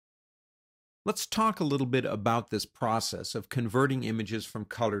Let's talk a little bit about this process of converting images from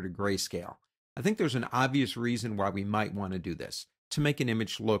color to grayscale. I think there's an obvious reason why we might want to do this, to make an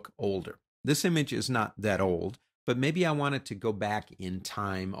image look older. This image is not that old, but maybe I want it to go back in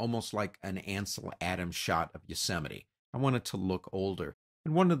time, almost like an Ansel Adams shot of Yosemite. I want it to look older.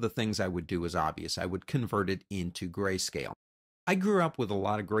 And one of the things I would do is obvious. I would convert it into grayscale. I grew up with a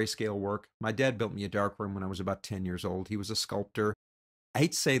lot of grayscale work. My dad built me a darkroom when I was about 10 years old. He was a sculptor. I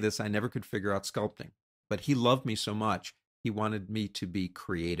hate to say this, I never could figure out sculpting, but he loved me so much. He wanted me to be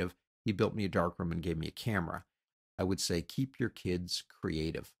creative. He built me a darkroom and gave me a camera. I would say, keep your kids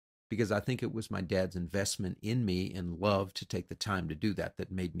creative, because I think it was my dad's investment in me and love to take the time to do that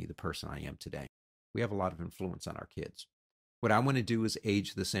that made me the person I am today. We have a lot of influence on our kids. What I want to do is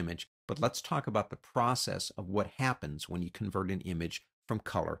age this image, but let's talk about the process of what happens when you convert an image from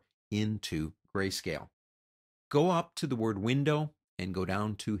color into grayscale. Go up to the word window and go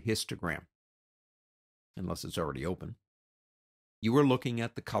down to histogram, unless it's already open. You are looking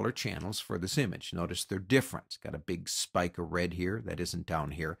at the color channels for this image. Notice they're different. It's got a big spike of red here that isn't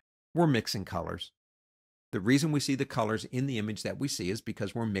down here. We're mixing colors. The reason we see the colors in the image that we see is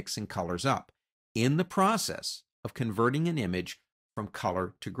because we're mixing colors up. In the process of converting an image from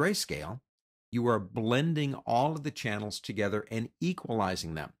color to grayscale, you are blending all of the channels together and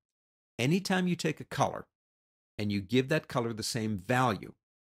equalizing them. Anytime you take a color and you give that color the same value,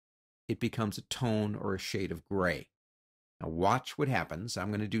 it becomes a tone or a shade of gray. Now watch what happens. I'm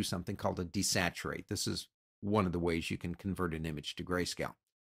going to do something called a desaturate. This is one of the ways you can convert an image to grayscale.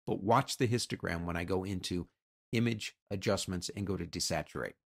 But watch the histogram when I go into image adjustments and go to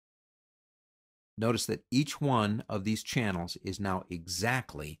desaturate. Notice that each one of these channels is now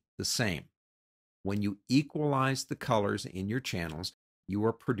exactly the same. When you equalize the colors in your channels, you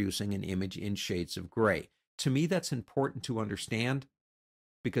are producing an image in shades of gray. To me, that's important to understand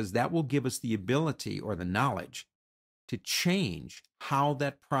because that will give us the ability or the knowledge to change how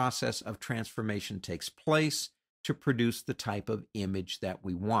that process of transformation takes place to produce the type of image that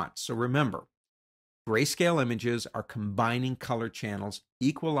we want. So remember, grayscale images are combining color channels,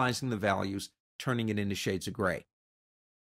 equalizing the values, turning it into shades of gray.